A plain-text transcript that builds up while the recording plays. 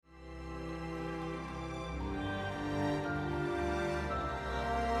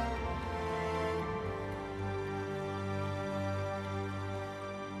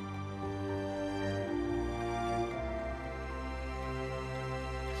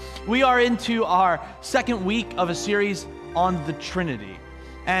We are into our second week of a series on the Trinity.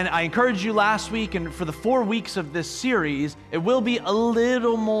 And I encouraged you last week, and for the 4 weeks of this series, it will be a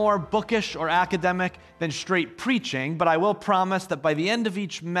little more bookish or academic than straight preaching, but I will promise that by the end of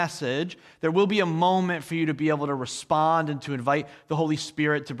each message, there will be a moment for you to be able to respond and to invite the Holy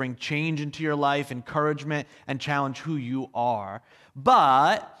Spirit to bring change into your life, encouragement, and challenge who you are.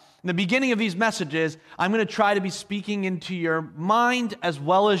 But in the beginning of these messages, I'm going to try to be speaking into your mind as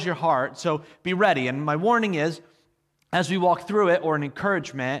well as your heart, so be ready. And my warning is, as we walk through it, or an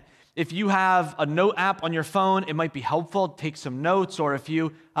encouragement, if you have a note app on your phone, it might be helpful to take some notes, or if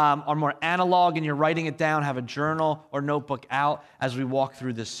you are more analog and you're writing it down, have a journal or notebook out as we walk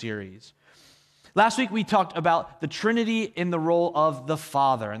through this series. Last week, we talked about the Trinity in the role of the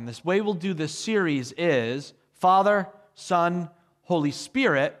Father, and this way we'll do this series is Father, Son, Holy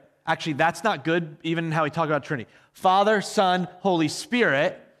Spirit. Actually, that's not good, even in how we talk about Trinity. Father, Son, Holy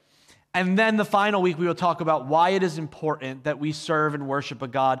Spirit. And then the final week, we will talk about why it is important that we serve and worship a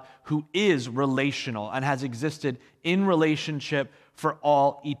God who is relational and has existed in relationship for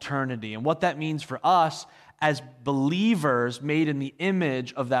all eternity, and what that means for us as believers made in the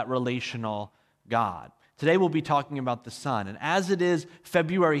image of that relational God. Today, we'll be talking about the Son. And as it is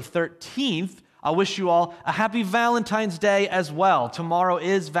February 13th, I wish you all a happy Valentine's Day as well. Tomorrow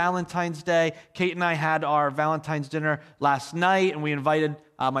is Valentine's Day. Kate and I had our Valentine's dinner last night, and we invited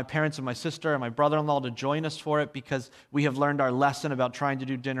my parents and my sister and my brother-in-law to join us for it because we have learned our lesson about trying to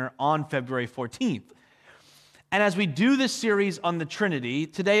do dinner on February 14th. And as we do this series on the Trinity,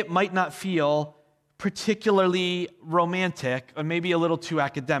 today it might not feel particularly romantic or maybe a little too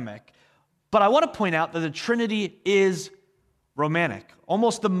academic, but I want to point out that the Trinity is romantic,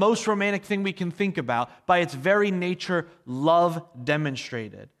 almost the most romantic thing we can think about, by its very nature, love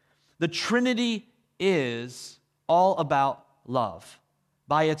demonstrated. The Trinity is all about love,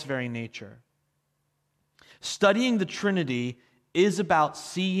 by its very nature. Studying the Trinity is about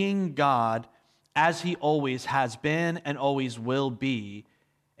seeing God as He always has been and always will be,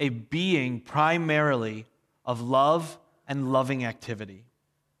 a being primarily of love and loving activity.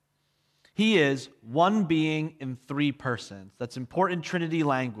 He is one being in three persons. That's important Trinity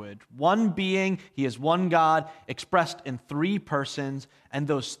language. One being, He is one God expressed in three persons, and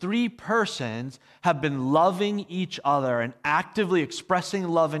those three persons have been loving each other and actively expressing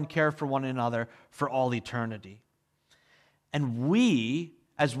love and care for one another for all eternity. And we,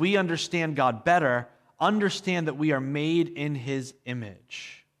 as we understand God better, understand that we are made in His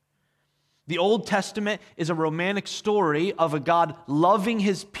image. The Old Testament is a romantic story of a God loving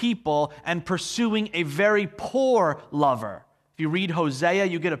His people and pursuing a very poor lover. If you read Hosea,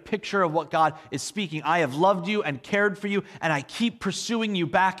 you get a picture of what God is speaking. I have loved you and cared for you, and I keep pursuing you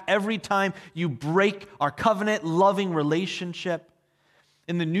back every time you break our covenant-loving relationship.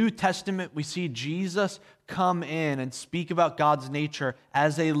 In the New Testament, we see Jesus come in and speak about God's nature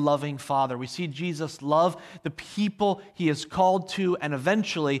as a loving Father. We see Jesus love the people He is called to and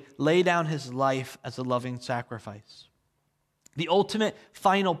eventually lay down His life as a loving sacrifice. The ultimate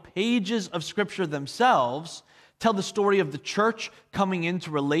final pages of Scripture themselves tell the story of the church coming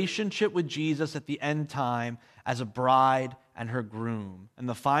into relationship with Jesus at the end time as a bride and her groom. And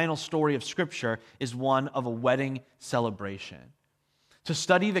the final story of Scripture is one of a wedding celebration. To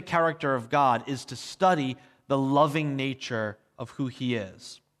study the character of God is to study the loving nature of who He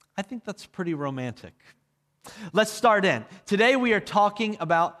is. I think that's pretty romantic. Let's start in. Today we are talking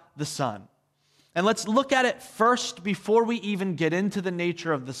about the Son. And let's look at it first before we even get into the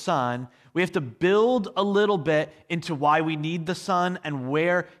nature of the Son. We have to build a little bit into why we need the Son and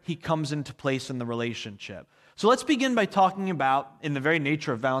where He comes into place in the relationship. So let's begin by talking about, in the very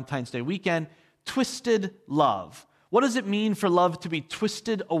nature of Valentine's Day weekend, twisted love. What does it mean for love to be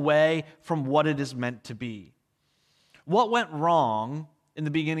twisted away from what it is meant to be? What went wrong in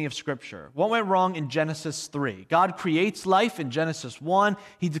the beginning of Scripture? What went wrong in Genesis 3? God creates life in Genesis 1.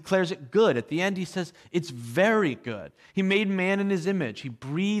 He declares it good. At the end, He says it's very good. He made man in His image. He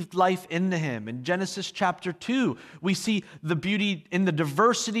breathed life into him. In Genesis chapter 2, we see the beauty in the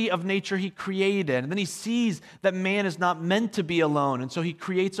diversity of nature He created. And then He sees that man is not meant to be alone. And so He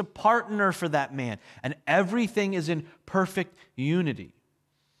creates a partner for that man. And everything is in perfect unity.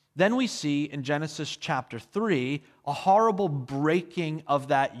 Then we see in Genesis chapter 3 a horrible breaking of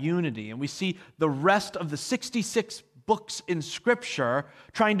that unity. And we see the rest of the 66 books in Scripture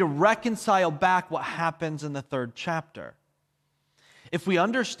trying to reconcile back what happens in the third chapter. If we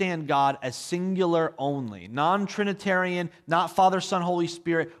understand God as singular only, non-Trinitarian, not Father, Son, Holy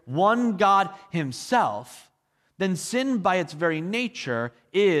Spirit, one God Himself, then sin by its very nature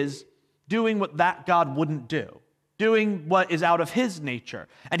is doing what that God wouldn't do. doing what is out of his nature.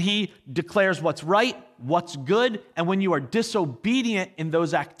 And he declares what's right, what's good, and when you are disobedient in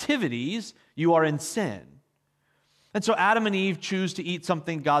those activities, you are in sin. And so Adam and Eve choose to eat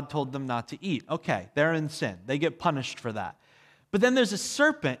something God told them not to eat. Okay, they're in sin. They get punished for that. But then there's a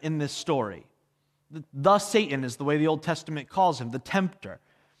serpent in this story. The Satan is the way the Old Testament calls him, the tempter.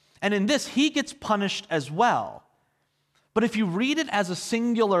 And in this, he gets punished as well. But if you read it as a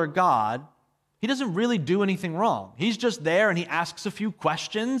singular God, he doesn't really do anything wrong. He's just there and he asks a few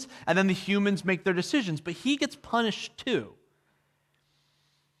questions, and then the humans make their decisions. But he gets punished too.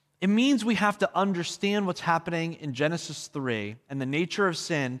 It means we have to understand what's happening in Genesis 3 and the nature of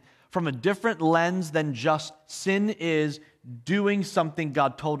sin from a different lens than just sin is doing something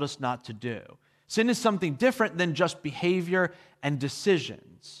God told us not to do. Sin is something different than just behavior and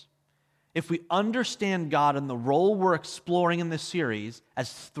decisions. If we understand God and the role we're exploring in this series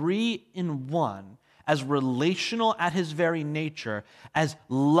as three in one, as relational at his very nature, as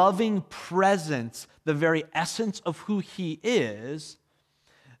loving presence, the very essence of who he is,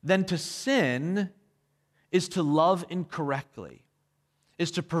 then to sin is to love incorrectly,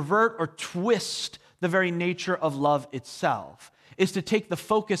 is to pervert or twist the very nature of love itself, is to take the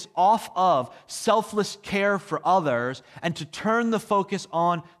focus off of selfless care for others and to turn the focus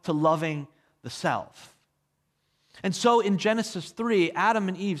on to loving the self. And so in Genesis 3, Adam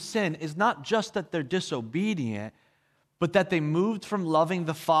and Eve's sin is not just that they're disobedient, but that they moved from loving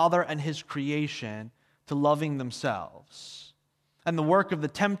the Father and his creation to loving themselves. And the work of the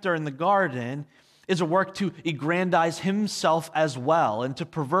tempter in the garden is a work to aggrandize himself as well and to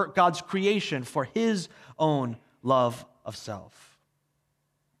pervert God's creation for his own love of self.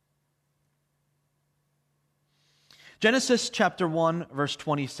 Genesis chapter 1, verse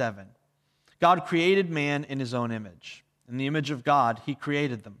 27. God created man in his own image. In the image of God, he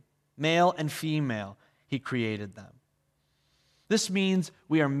created them. Male and female, he created them. This means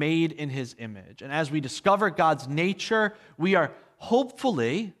we are made in his image. And as we discover God's nature, we are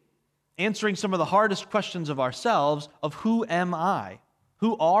hopefully answering some of the hardest questions of ourselves of who am I?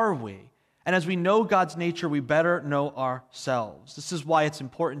 Who are we? And as we know God's nature, we better know ourselves. This is why it's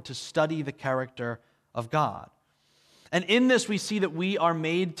important to study the character of God. And in this, we see that we are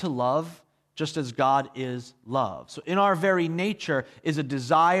made to love just as God is love. So in our very nature is a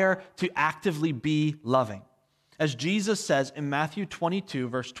desire to actively be loving. As Jesus says in Matthew 22,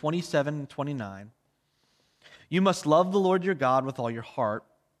 verse 27 and 29, you must love the Lord your God with all your heart,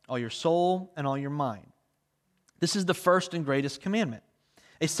 all your soul, and all your mind. This is the first and greatest commandment.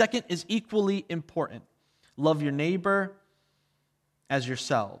 A second is equally important. Love your neighbor as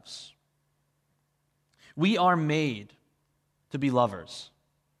yourselves. We are made to be lovers.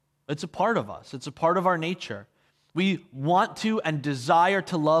 It's a part of us. It's a part of our nature. We want to and desire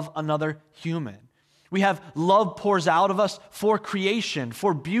to love another human. We have love pours out of us for creation,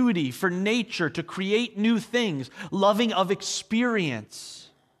 for beauty, for nature, to create new things, loving of experience.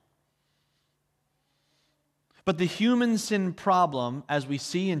 But the human sin problem, as we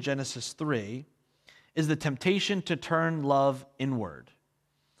see in Genesis 3, is the temptation to turn love inward.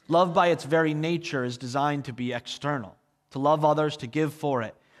 Love by its very nature is designed to be external, to love others, to give for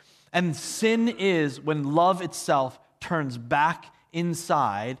it. And sin is when love itself turns back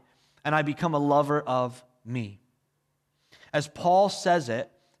inside and I become a lover of me. As Paul says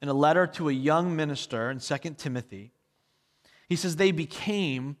it in a letter to a young minister in 2 Timothy, he says they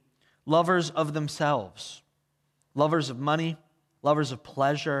became lovers of themselves, lovers of money, lovers of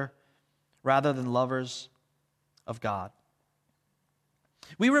pleasure, rather than lovers of God.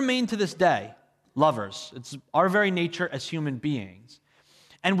 We remain to this day lovers. It's our very nature as human beings.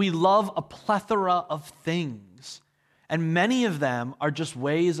 And we love a plethora of things. And many of them are just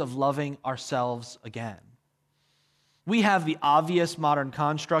ways of loving ourselves again. We have the obvious modern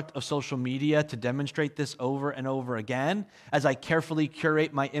construct of social media to demonstrate this over and over again as I carefully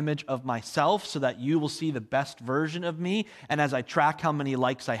curate my image of myself so that you will see the best version of me, and as I track how many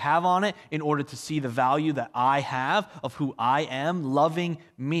likes I have on it in order to see the value that I have of who I am, loving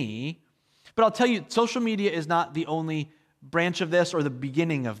me. But I'll tell you, social media is not the only branch of this or the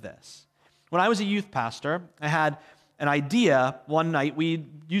beginning of this. When I was a youth pastor, I had an idea one night. We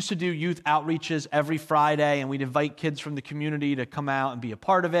used to do youth outreaches every Friday, and we'd invite kids from the community to come out and be a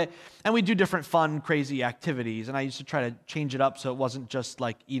part of it. And we'd do different fun, crazy activities. And I used to try to change it up so it wasn't just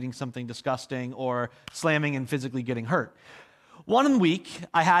like eating something disgusting or slamming and physically getting hurt. One week,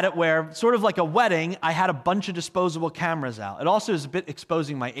 I had it where, sort of like a wedding, I had a bunch of disposable cameras out. It also is a bit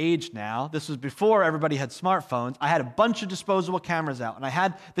exposing my age now. This was before everybody had smartphones. I had a bunch of disposable cameras out, and I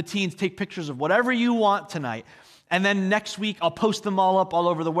had the teens take pictures of whatever you want tonight. And then next week, I'll post them all up all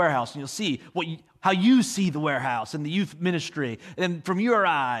over the warehouse, and you'll see how you see the warehouse and the youth ministry, and from your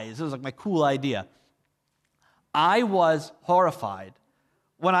eyes. It was like my cool idea. I was horrified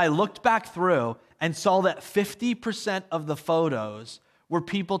when I looked back through and saw that 50% of the photos were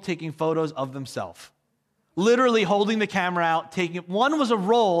people taking photos of themselves. Literally holding the camera out, taking it. One was a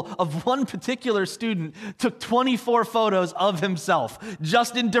roll of one particular student, took 24 photos of himself,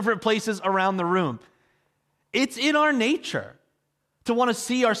 just in different places around the room. It's in our nature to want to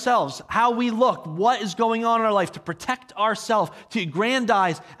see ourselves, how we look, what is going on in our life, to protect ourselves, to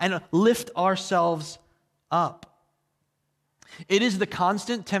aggrandize and lift ourselves up. It is the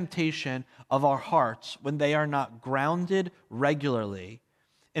constant temptation of our hearts when they are not grounded regularly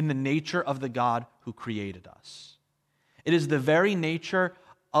in the nature of the God who created us. It is the very nature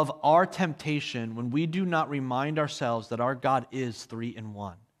of our temptation when we do not remind ourselves that our God is three in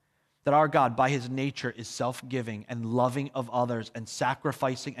one, that our God, by his nature, is self-giving and loving of others and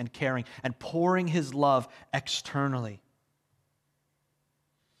sacrificing and caring and pouring his love externally.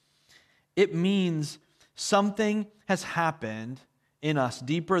 It means something has happened in us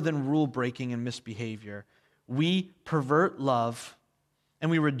deeper than rule-breaking and misbehavior. We pervert love and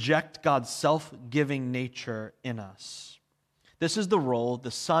we reject God's self-giving nature in us. This is the role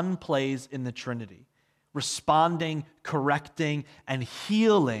the Son plays in the Trinity, responding, correcting, and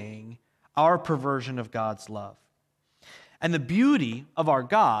healing our perversion of God's love. And the beauty of our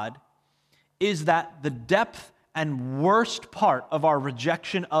God is that the depth and worst part of our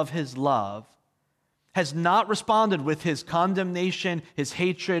rejection of his love has not responded with his condemnation, his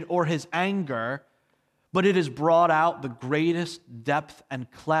hatred, or his anger, but it has brought out the greatest depth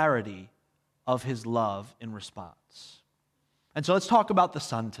and clarity of his love in response. And so let's talk about the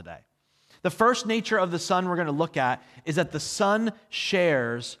Son today. The first nature of the Son we're going to look at is that the Son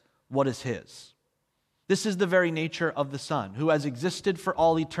shares what is his. This is the very nature of the Son, who has existed for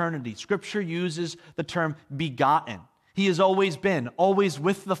all eternity. Scripture uses the term begotten. He has always been, always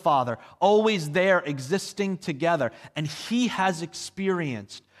with the Father, always there, existing together. And he has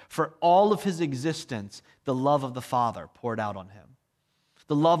experienced for all of his existence the love of the Father poured out on him.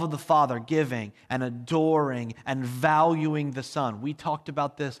 The love of the Father giving and adoring and valuing the Son. We talked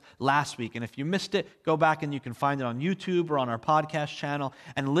about this last week, and if you missed it, go back and you can find it on YouTube or on our podcast channel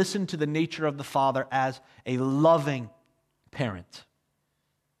and listen to the nature of the Father as a loving parent.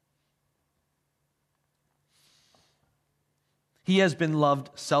 He has been loved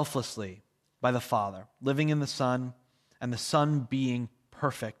selflessly by the Father, living in the Son, and the Son being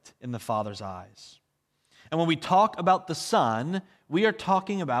perfect in the Father's eyes. And when we talk about the Son, we are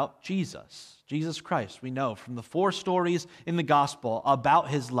talking about Jesus Christ. We know from the 4 stories in the gospel about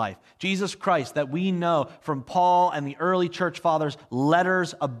his life. Jesus Christ, that we know from Paul and the early church fathers'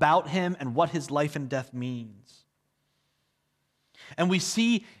 letters about him and what his life and death means. And we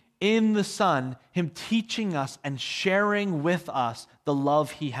see in the Son him teaching us and sharing with us the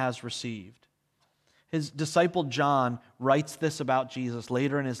love he has received. His disciple John writes this about Jesus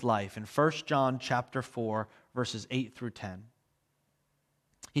later in his life in 1 John chapter 4, verses 8 through 10.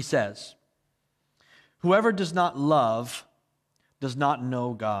 He says, "Whoever does not love does not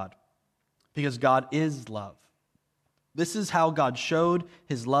know God, because God is love. This is how God showed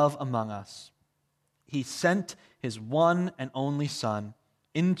his love among us. He sent his one and only Son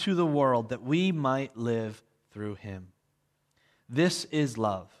into the world that we might live through him. This is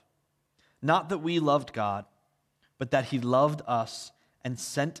love. Not that we loved God, but that he loved us and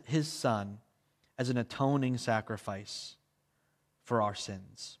sent his Son as an atoning sacrifice for our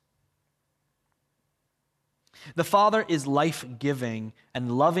sins." The Father is life-giving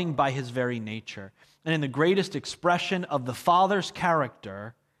and loving by his very nature. And in the greatest expression of the Father's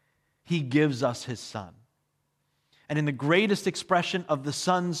character, he gives us his Son. And in the greatest expression of the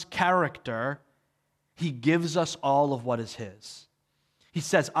Son's character, he gives us all of what is his. He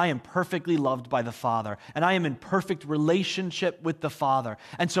says, "I am perfectly loved by the Father, and I am in perfect relationship with the Father.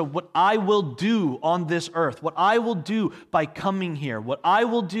 And so what I will do on this earth, what I will do by coming here, what I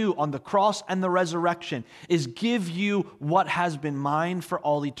will do on the cross and the resurrection is give you what has been mine for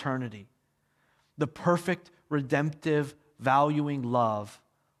all eternity. The perfect, redemptive, valuing love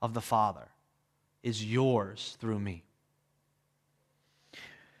of the Father is yours through me."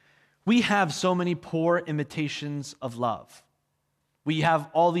 We have so many poor imitations of love. We have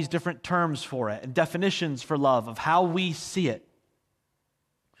all these different terms for it and definitions for love of how we see it,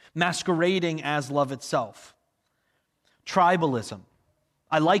 masquerading as love itself. Tribalism,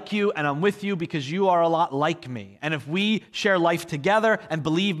 I like you and I'm with you because you are a lot like me. And if we share life together and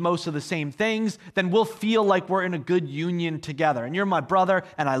believe most of the same things, then we'll feel like we're in a good union together. And you're my brother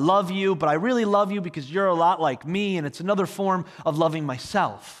and I love you, but I really love you because you're a lot like me, and it's another form of loving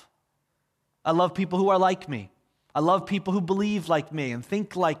myself. I love people who are like me. I love people who believe like me and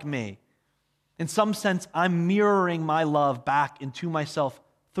think like me. In some sense, I'm mirroring my love back into myself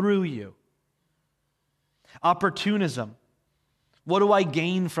through you. Opportunism. What do I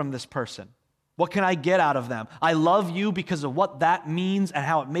gain from this person? What can I get out of them? I love you because of what that means and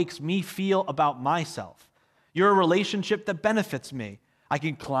how it makes me feel about myself. You're a relationship that benefits me. I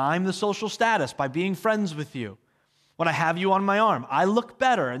can climb the social status by being friends with you. When I have you on my arm, I look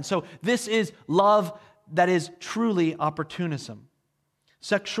better. And so this is love that is truly opportunism.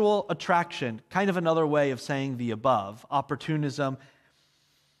 Sexual attraction, kind of another way of saying the above. Opportunism.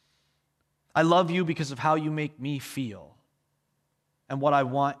 I love you because of how you make me feel and what I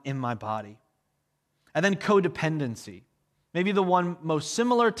want in my body. And then codependency. Maybe the one most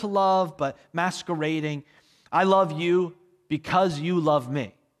similar to love, but masquerading. I love you because you love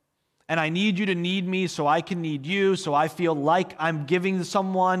me. And I need you to need me so I can need you, so I feel like I'm giving to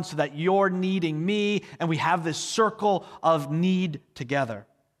someone so that you're needing me, and we have this circle of need together.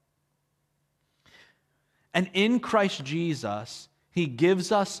 And in Christ Jesus, He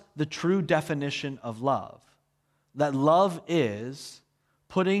gives us the true definition of love. That love is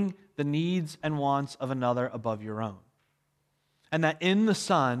putting the needs and wants of another above your own. And that in the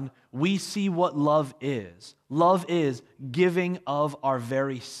Son, we see what love is. Love is giving of our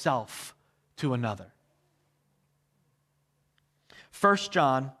very self to another. 1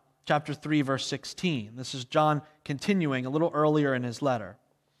 John chapter 3, verse 16. This is John continuing a little earlier in his letter.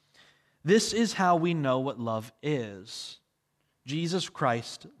 This is how we know what love is. Jesus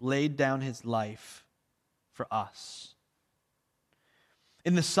Christ laid down His life for us.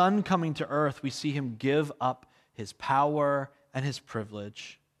 In the Son coming to earth, we see Him give up His power and His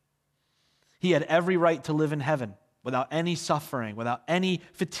privilege. He had every right to live in heaven without any suffering, without any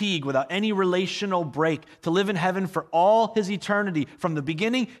fatigue, without any relational break, to live in heaven for all His eternity, from the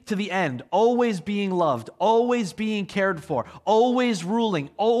beginning to the end, always being loved, always being cared for, always ruling,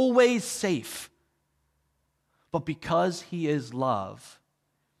 always safe. But because He is love,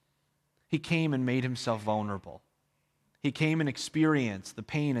 He came and made Himself vulnerable. He came and experienced the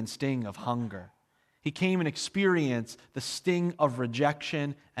pain and sting of hunger. He came and experienced the sting of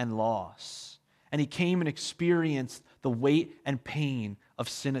rejection and loss. And He came and experienced the weight and pain of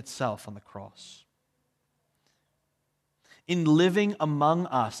sin itself on the cross. In living among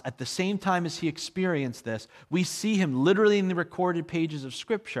us, at the same time as He experienced this, we see Him literally in the recorded pages of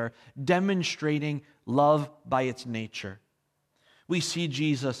Scripture demonstrating love by its nature. We see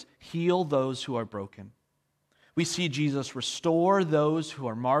Jesus heal those who are broken. We see Jesus restore those who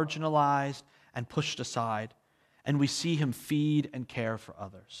are marginalized and pushed aside, and we see Him feed and care for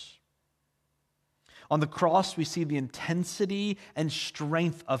others. On the cross, we see the intensity and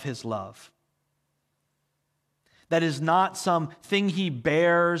strength of His love. That is not something He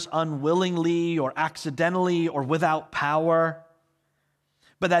bears unwillingly or accidentally or without power,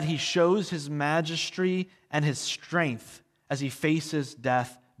 but that He shows His majesty and His strength as He faces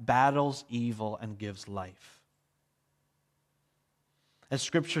death, battles evil, and gives life. As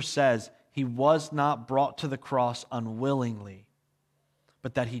Scripture says, He was not brought to the cross unwillingly,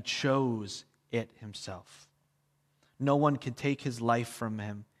 but that He chose it Himself. No one can take His life from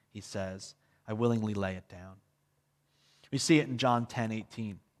Him, He says. I willingly lay it down. We see it in John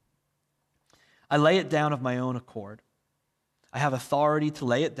 10:18. I lay it down of my own accord. I have authority to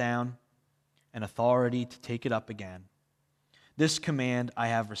lay it down and authority to take it up again. This command I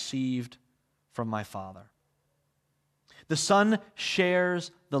have received from my Father. The Son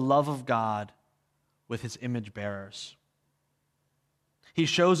shares the love of God with His image bearers. He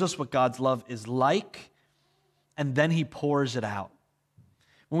shows us what God's love is like, and then He pours it out.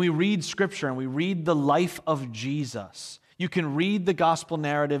 When we read Scripture and we read the life of Jesus, you can read the gospel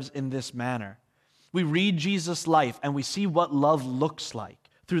narratives in this manner. We read Jesus' life and we see what love looks like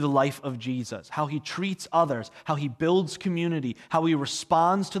through the life of Jesus, how He treats others, how He builds community, how He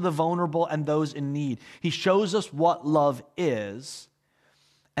responds to the vulnerable and those in need. He shows us what love is,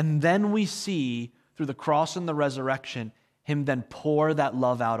 and then we see through the cross and the resurrection, Him then pour that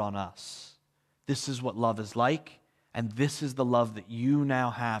love out on us. This is what love is like, and this is the love that you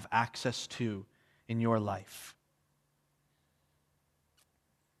now have access to in your life.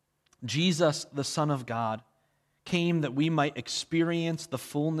 Jesus, the Son of God, came that we might experience the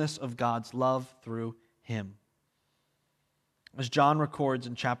fullness of God's love through Him. As John records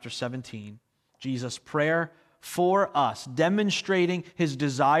in chapter 17, Jesus' prayer for us, demonstrating his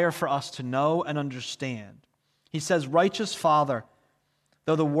desire for us to know and understand. He says, "Righteous Father,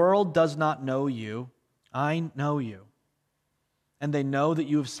 though the world does not know you, I know you, and they know that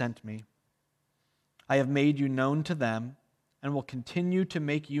you have sent me. I have made you known to them and will continue to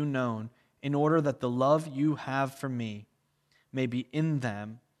make you known in order that the love you have for me may be in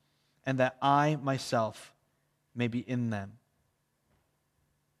them and that I myself may be in them."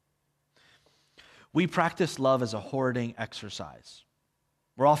 We practice love as a hoarding exercise.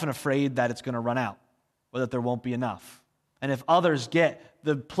 We're often afraid that it's going to run out or that there won't be enough. And if others get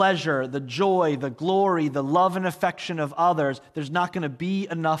the pleasure, the joy, the glory, the love and affection of others, there's not going to be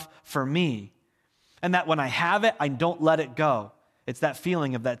enough for me. And that when I have it, I don't let it go. It's that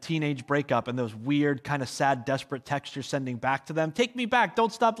feeling of that teenage breakup and those weird, kind of sad, desperate texts you're sending back to them. Take me back.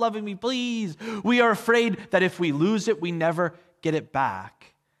 Don't stop loving me, please. We are afraid that if we lose it, we never get it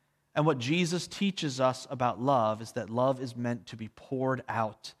back. And what Jesus teaches us about love is that love is meant to be poured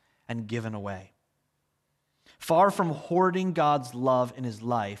out and given away. Far from hoarding God's love in his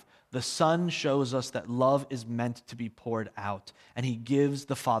life, the Son shows us that love is meant to be poured out, and he gives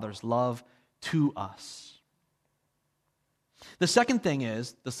the Father's love to us. The second thing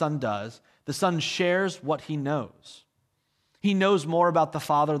is, the Son shares what he knows. He knows more about the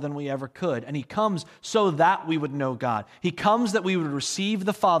Father than we ever could, and he comes so that we would know God. He comes that we would receive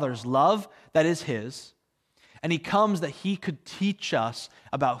the Father's love that is his, and he comes that he could teach us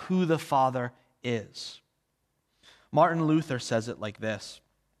about who the Father is. Martin Luther says it like this: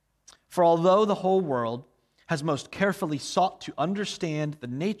 "For although the whole world has most carefully sought to understand the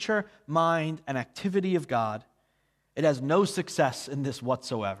nature, mind, and activity of God, it has no success in this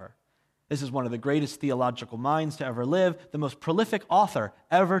whatsoever." This is one of the greatest theological minds to ever live, the most prolific author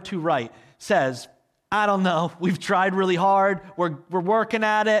ever to write, says, "I don't know, we've tried really hard, we're working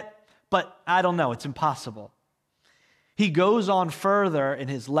at it, but I don't know, it's impossible." He goes on further in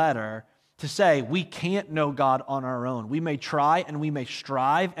his letter to say we can't know God on our own. We may try and we may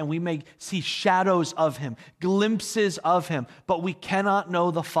strive and we may see shadows of him, glimpses of him, but we cannot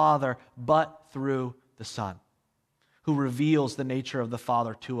know the Father but through the Son, who reveals the nature of the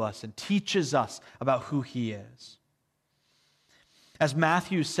Father to us and teaches us about who he is. As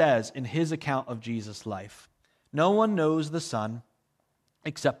Matthew says in his account of Jesus' life, no one knows the Son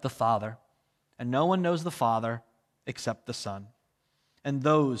except the Father, and no one knows the Father except the Son, and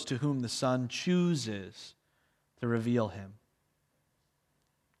those to whom the Son chooses to reveal him.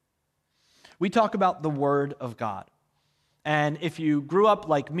 We talk about the Word of God. And if you grew up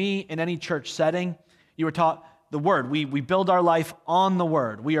like me in any church setting, you were taught the Word. We build our life on the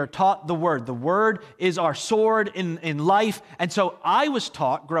Word. We are taught the Word. The Word is our sword in life. And so I was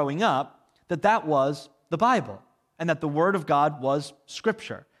taught growing up that was the Bible and that the Word of God was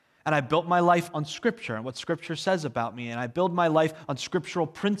Scripture. And I built my life on Scripture and what Scripture says about me. And I build my life on scriptural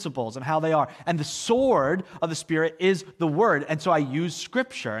principles and how they are. And the sword of the Spirit is the Word. And so I use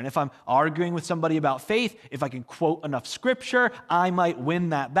Scripture. And if I'm arguing with somebody about faith, if I can quote enough Scripture, I might win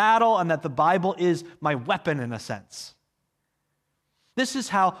that battle, and that the Bible is my weapon in a sense. This is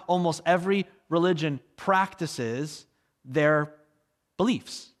how almost every religion practices their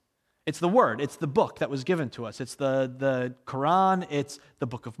beliefs. It's the Word. It's the book that was given to us. It's the Quran. It's the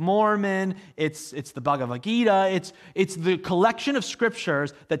Book of Mormon. It's the Bhagavad Gita. It's the collection of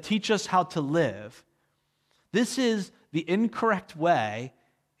scriptures that teach us how to live. This is the incorrect way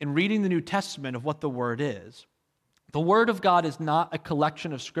in reading the New Testament of what the Word is. The Word of God is not a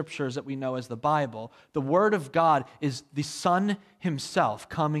collection of scriptures that we know as the Bible. The Word of God is the Son himself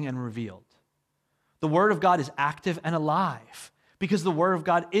coming and revealed. The Word of God is active and alive, because the Word of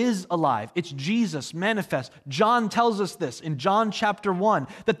God is alive. It's Jesus manifest. John tells us this in John chapter 1,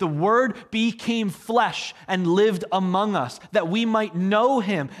 that the Word became flesh and lived among us, that we might know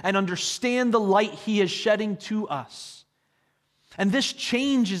him and understand the light he is shedding to us. And this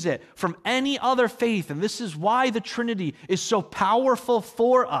changes it from any other faith, and this is why the Trinity is so powerful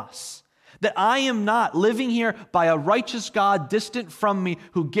for us. That I am not living here by a righteous God distant from me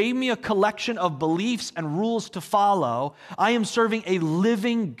who gave me a collection of beliefs and rules to follow. I am serving a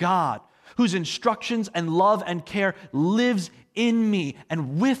living God whose instructions and love and care lives in me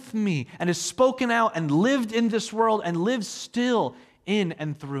and with me and is spoken out and lived in this world and lives still in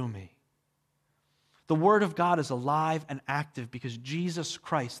and through me. The Word of God is alive and active because Jesus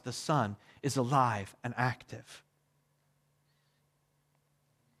Christ, the Son, is alive and active.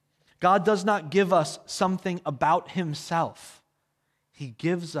 God does not give us something about himself. He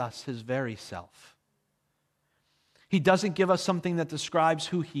gives us his very self. He doesn't give us something that describes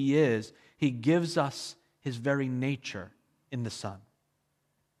who he is. He gives us his very nature in the Son.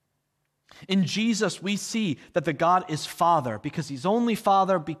 In Jesus, we see that the God is Father because he's only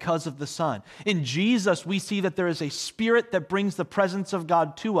Father because of the Son. In Jesus, we see that there is a Spirit that brings the presence of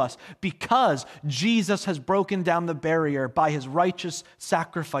God to us because Jesus has broken down the barrier by his righteous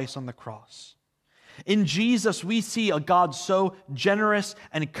sacrifice on the cross. In Jesus, we see a God so generous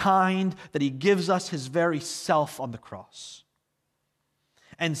and kind that he gives us his very self on the cross.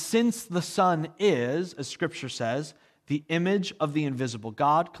 And since the Son is, as Scripture says, the image of the invisible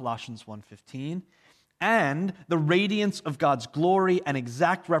God, Colossians 1:15, and the radiance of God's glory and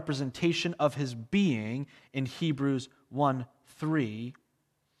exact representation of his being in Hebrews 1:3,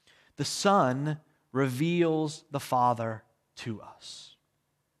 the Son reveals the Father to us.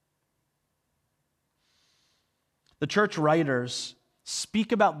 The church writers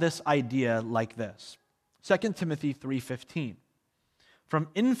speak about this idea like this. 2 Timothy 3:15. From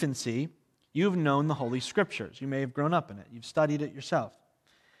infancy, you have known the Holy Scriptures. You may have grown up in it. You've studied it yourself.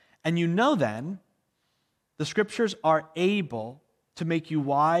 And you know then, the Scriptures are able to make you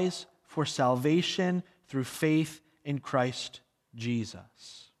wise for salvation through faith in Christ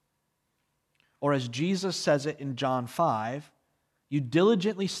Jesus. Or as Jesus says it in John 5, you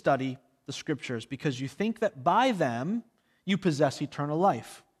diligently study the Scriptures because you think that by them you possess eternal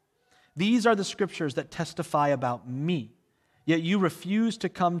life. These are the Scriptures that testify about me. Yet you refuse to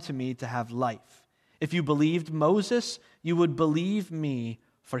come to me to have life. If you believed Moses, you would believe me,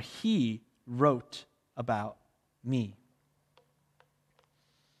 for he wrote about me.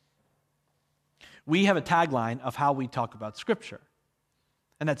 We have a tagline of how we talk about Scripture,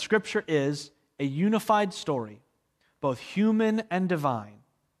 and that Scripture is a unified story, both human and divine,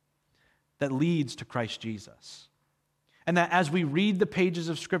 that leads to Christ Jesus. And that as we read the pages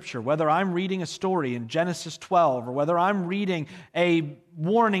of Scripture, whether I'm reading a story in Genesis 12, or whether I'm reading a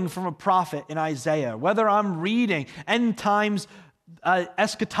warning from a prophet in Isaiah, whether I'm reading end times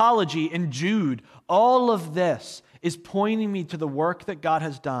eschatology in Jude, all of this is pointing me to the work that God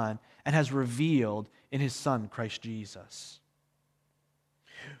has done and has revealed in his Son, Christ Jesus.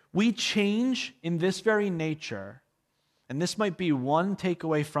 We change in this very nature, and this might be one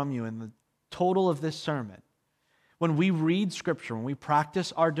takeaway from you in the total of this sermon. When we read Scripture, when we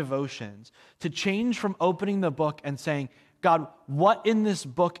practice our devotions, to change from opening the book and saying, God, what in this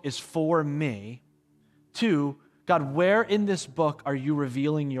book is for me, to, God, where in this book are you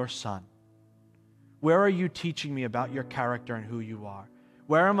revealing your Son? Where are you teaching me about your character and who you are?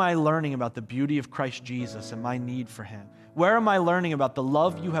 Where am I learning about the beauty of Christ Jesus and my need for him? Where am I learning about the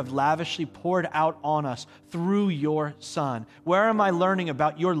love you have lavishly poured out on us through your Son? Where am I learning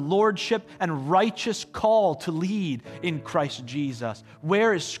about your lordship and righteous call to lead in Christ Jesus?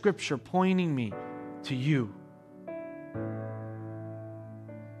 Where is Scripture pointing me to you?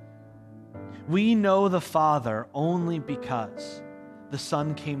 We know the Father only because the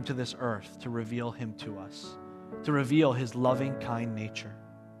Son came to this earth to reveal him to us, to reveal his loving, kind nature.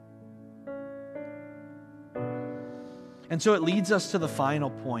 And so it leads us to the final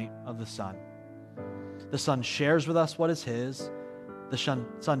point of the Son. The Son shares with us what is his. The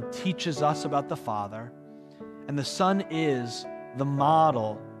Son teaches us about the Father. And the Son is the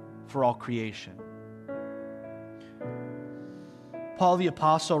model for all creation. Paul the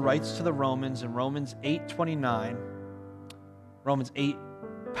Apostle writes to the Romans in Romans 8:29, Romans 8,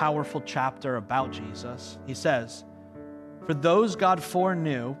 powerful chapter about Jesus. He says, "For those God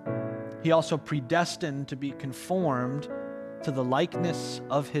foreknew, he also predestined to be conformed to the likeness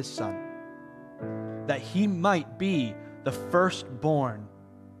of his Son, that he might be the firstborn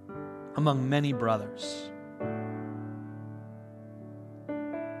among many brothers."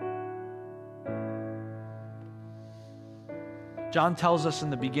 John tells us in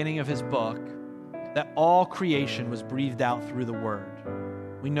the beginning of his book that all creation was breathed out through the Word.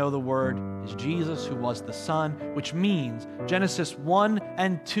 We know the Word is Jesus, who was the Son, which means Genesis 1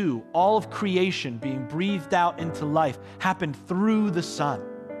 and 2, all of creation being breathed out into life, happened through the Son.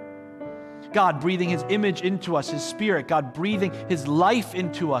 God breathing his image into us, his Spirit, God breathing his life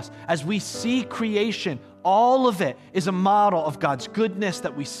into us. As we see creation, all of it is a model of God's goodness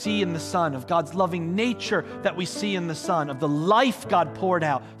that we see in the Son, of God's loving nature that we see in the Son, of the life God poured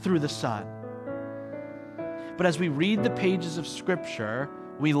out through the Son. But as we read the pages of Scripture,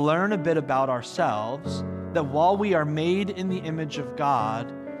 we learn a bit about ourselves, that while we are made in the image of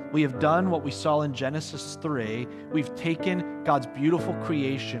God, we have done what we saw in Genesis 3. We've taken God's beautiful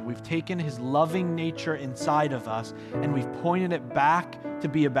creation, we've taken his loving nature inside of us, and we've pointed it back to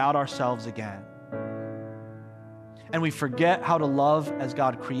be about ourselves again. And we forget how to love as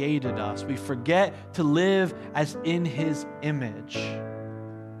God created us. We forget to live as in his image.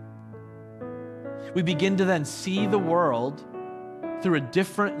 We begin to then see the world through a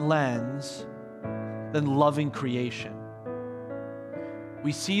different lens than loving creation.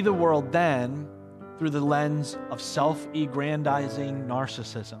 We see the world then through the lens of self-aggrandizing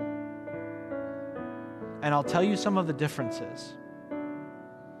narcissism. And I'll tell you some of the differences.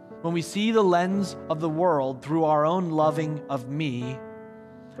 When we see the lens of the world through our own loving of me,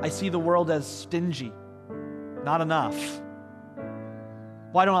 I see the world as stingy, not enough.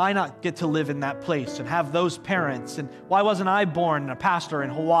 Why don't I not get to live in that place and have those parents? And why wasn't I born a pastor in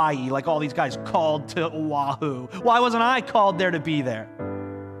Hawaii like all these guys called to Oahu? Why wasn't I called there to be there?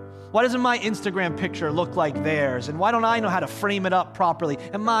 Why doesn't my Instagram picture look like theirs? And why don't I know how to frame it up properly?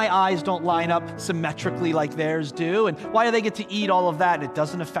 And my eyes don't line up symmetrically like theirs do? And why do they get to eat all of that and it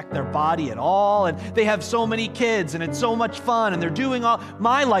doesn't affect their body at all? And they have so many kids and it's so much fun and they're doing all...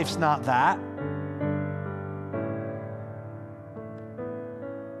 My life's not that.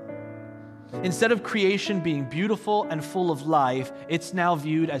 Instead of creation being beautiful and full of life, it's now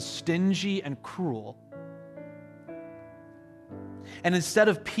viewed as stingy and cruel. And instead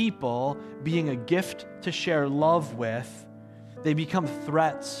of people being a gift to share love with, they become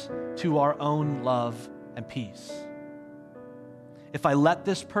threats to our own love and peace. If I let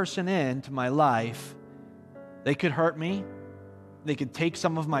this person into my life, they could hurt me. They could take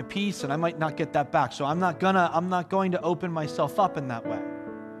some of my peace and I might not get that back. So I'm not going to open myself up in that way.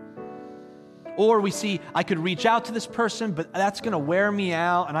 Or we see, I could reach out to this person, but that's going to wear me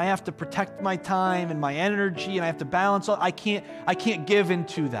out, and I have to protect my time and my energy, and I have to balance all. I can't give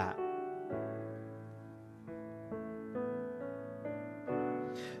into that.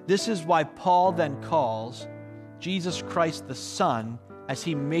 This is why Paul then calls Jesus Christ the Son, as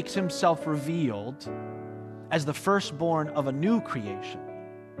he makes himself revealed, as the firstborn of a new creation.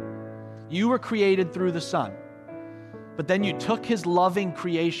 You were created through the Son. But then you took his loving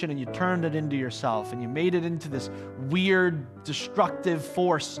creation and you turned it into yourself and you made it into this weird, destructive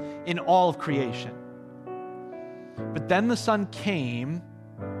force in all of creation. But then the Son came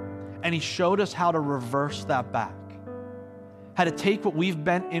and he showed us how to reverse that back, how to take what we've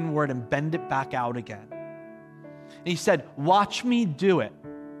bent inward and bend it back out again. And he said, watch me do it.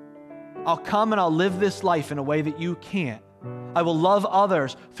 I'll come and I'll live this life in a way that you can't. I will love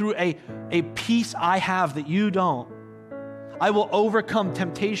others through a peace I have that you don't. I will overcome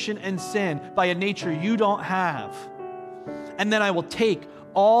temptation and sin by a nature you don't have. And then I will take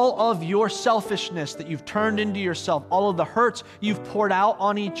all of your selfishness that you've turned into yourself, all of the hurts you've poured out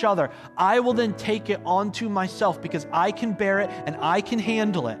on each other. I will then take it onto myself because I can bear it and I can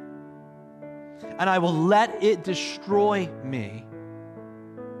handle it. And I will let it destroy me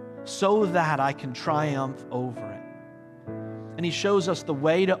so that I can triumph over it. And he shows us the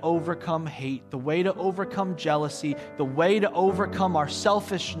way to overcome hate, the way to overcome jealousy, the way to overcome our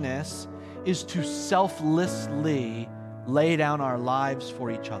selfishness is to selflessly lay down our lives for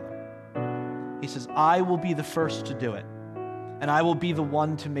each other. He says, I will be the first to do it, and I will be the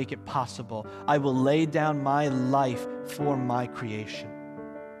one to make it possible. I will lay down my life for my creation.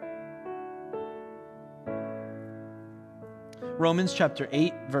 Romans chapter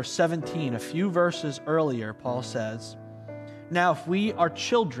 8, verse 17, a few verses earlier, Paul says, now, if we are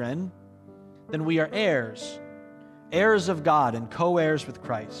children, then we are heirs, heirs of God and co-heirs with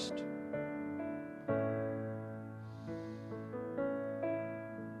Christ.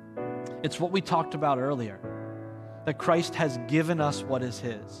 It's what we talked about earlier, that Christ has given us what is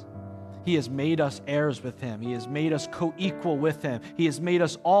his. He has made us heirs with him. He has made us co-equal with him. He has made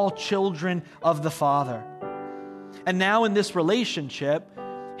us all children of the Father. And now in this relationship,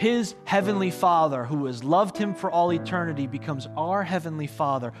 his heavenly Father, who has loved him for all eternity, becomes our heavenly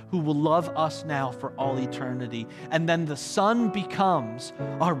Father, who will love us now for all eternity. And then the Son becomes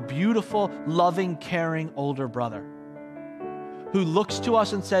our beautiful, loving, caring older brother, who looks to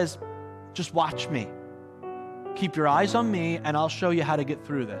us and says, just watch me. Keep your eyes on me, and I'll show you how to get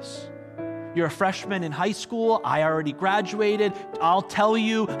through this. You're a freshman in high school. I already graduated. I'll tell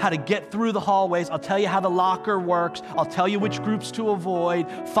you how to get through the hallways. I'll tell you how the locker works. I'll tell you which groups to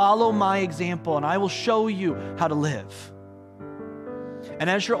avoid. Follow my example, and I will show you how to live. And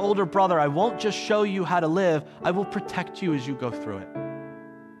as your older brother, I won't just show you how to live. I will protect you as you go through it.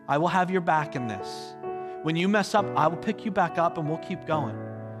 I will have your back in this. When you mess up, I will pick you back up, and we'll keep going.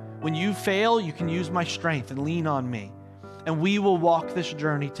 When you fail, you can use my strength and lean on me. And we will walk this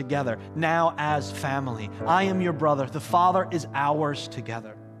journey together, now as family. I am your brother. The Father is ours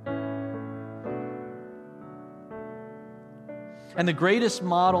together. And the greatest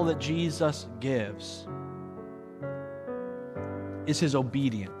model that Jesus gives is his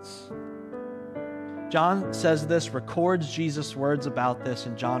obedience. John says this, records Jesus' words about this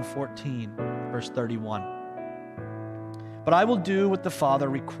in John 14, verse 31. but I will do what the Father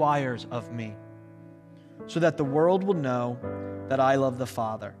requires of me, so that the world will know that I love the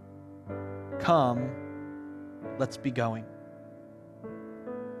Father. Come, let's be going.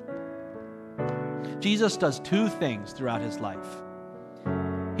 Jesus does two things throughout his life.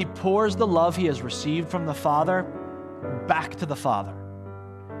 He pours the love he has received from the Father back to the Father.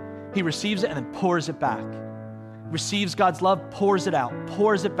 He receives it and then pours it back. Receives God's love, pours it out,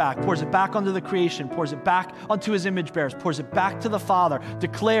 pours it back onto the creation, pours it back onto his image bearers, pours it back to the Father,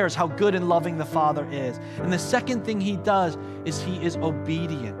 declares how good and loving the Father is. And the second thing he does is he is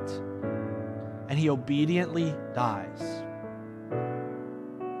obedient, and he obediently dies.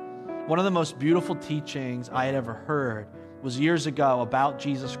 One of the most beautiful teachings I had ever heard was years ago about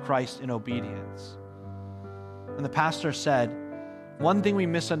Jesus Christ in obedience. And the pastor said, one thing we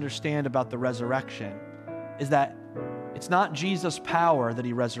misunderstand about the resurrection is that it's not Jesus' power that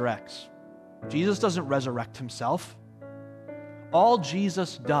he resurrects. Jesus doesn't resurrect himself. All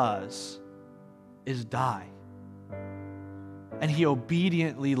Jesus does is die. And he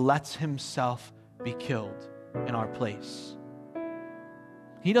obediently lets himself be killed in our place.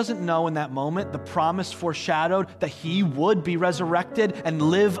 He doesn't know in that moment the promise foreshadowed that he would be resurrected and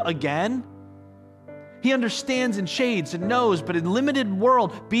live again. He understands in shades and knows, but in limited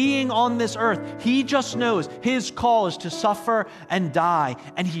world, being on this earth, he just knows his call is to suffer and die.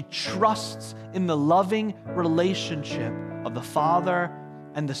 And he trusts in the loving relationship of the Father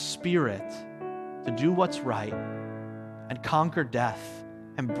and the Spirit to do what's right and conquer death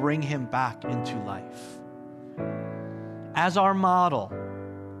and bring him back into life. As our model,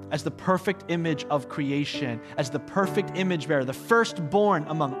 as the perfect image of creation, as the perfect image bearer, the firstborn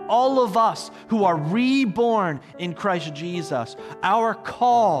among all of us who are reborn in Christ Jesus, our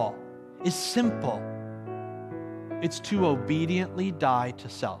call is simple. It's to obediently die to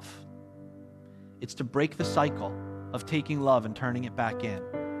self. It's to break the cycle of taking love and turning it back in,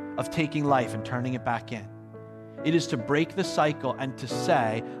 of taking life and turning it back in. It is to break the cycle and to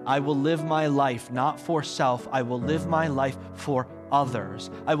say, I will live my life not for self, I will live my life for others.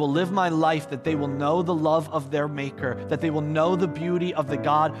 I will live my life that they will know the love of their Maker, that they will know the beauty of the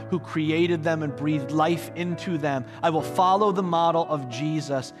God who created them and breathed life into them. I will follow the model of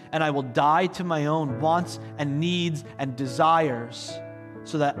Jesus, and I will die to my own wants and needs and desires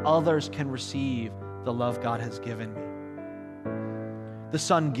so that others can receive the love God has given me. The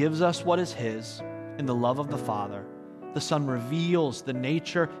Son gives us what is his in the love of the Father. The Son reveals the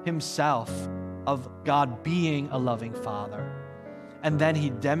nature himself of God being a loving Father. And then he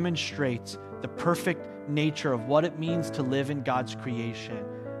demonstrates the perfect nature of what it means to live in God's creation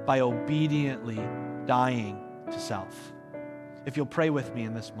by obediently dying to self. If you'll pray with me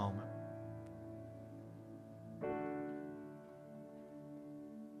in this moment.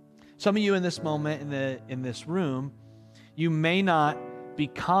 Some of you in this moment, in this room, you may not be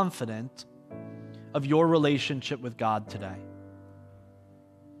confident of your relationship with God today.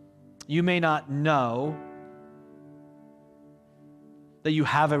 You may not know that you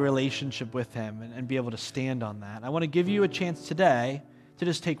have a relationship with him and be able to stand on that. I want to give you a chance today to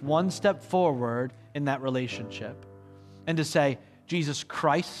just take one step forward in that relationship and to say, Jesus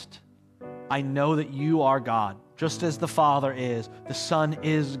Christ, I know that you are God, just as the Father is. The Son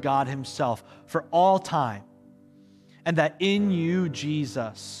is God himself for all time. And that in you,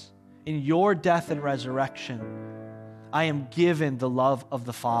 Jesus, in your death and resurrection, I am given the love of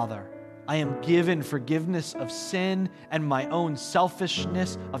the Father. I am given forgiveness of sin and my own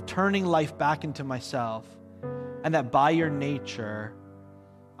selfishness of turning life back into myself. And that by your nature,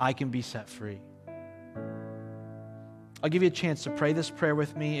 I can be set free. I'll give you a chance to pray this prayer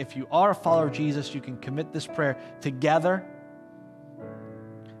with me. If you are a follower of Jesus, you can commit this prayer together.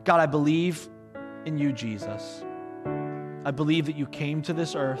 God, I believe in you, Jesus. I believe that you came to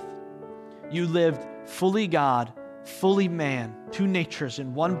this earth. You lived fully God, fully man, two natures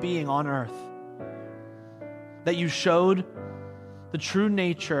in one being on earth. That you showed the true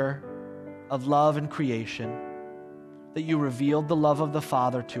nature of love and creation. That you revealed the love of the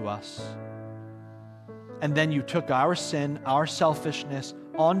Father to us. And then you took our sin, our selfishness,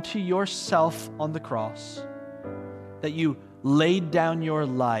 onto yourself on the cross. That you laid down your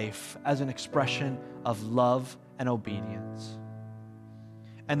life as an expression of love and obedience.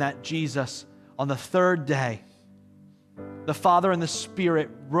 And that Jesus, on the third day, the Father and the Spirit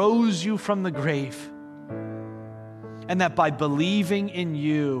rose you from the grave. And that by believing in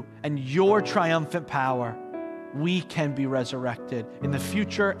you and your triumphant power, we can be resurrected in the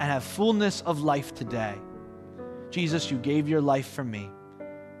future and have fullness of life today. Jesus, you gave your life for me.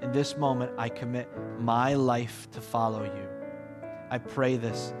 In this moment, I commit my life to follow you. I pray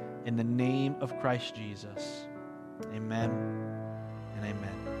this in the name of Christ Jesus. Amen and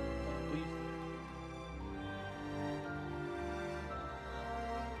amen.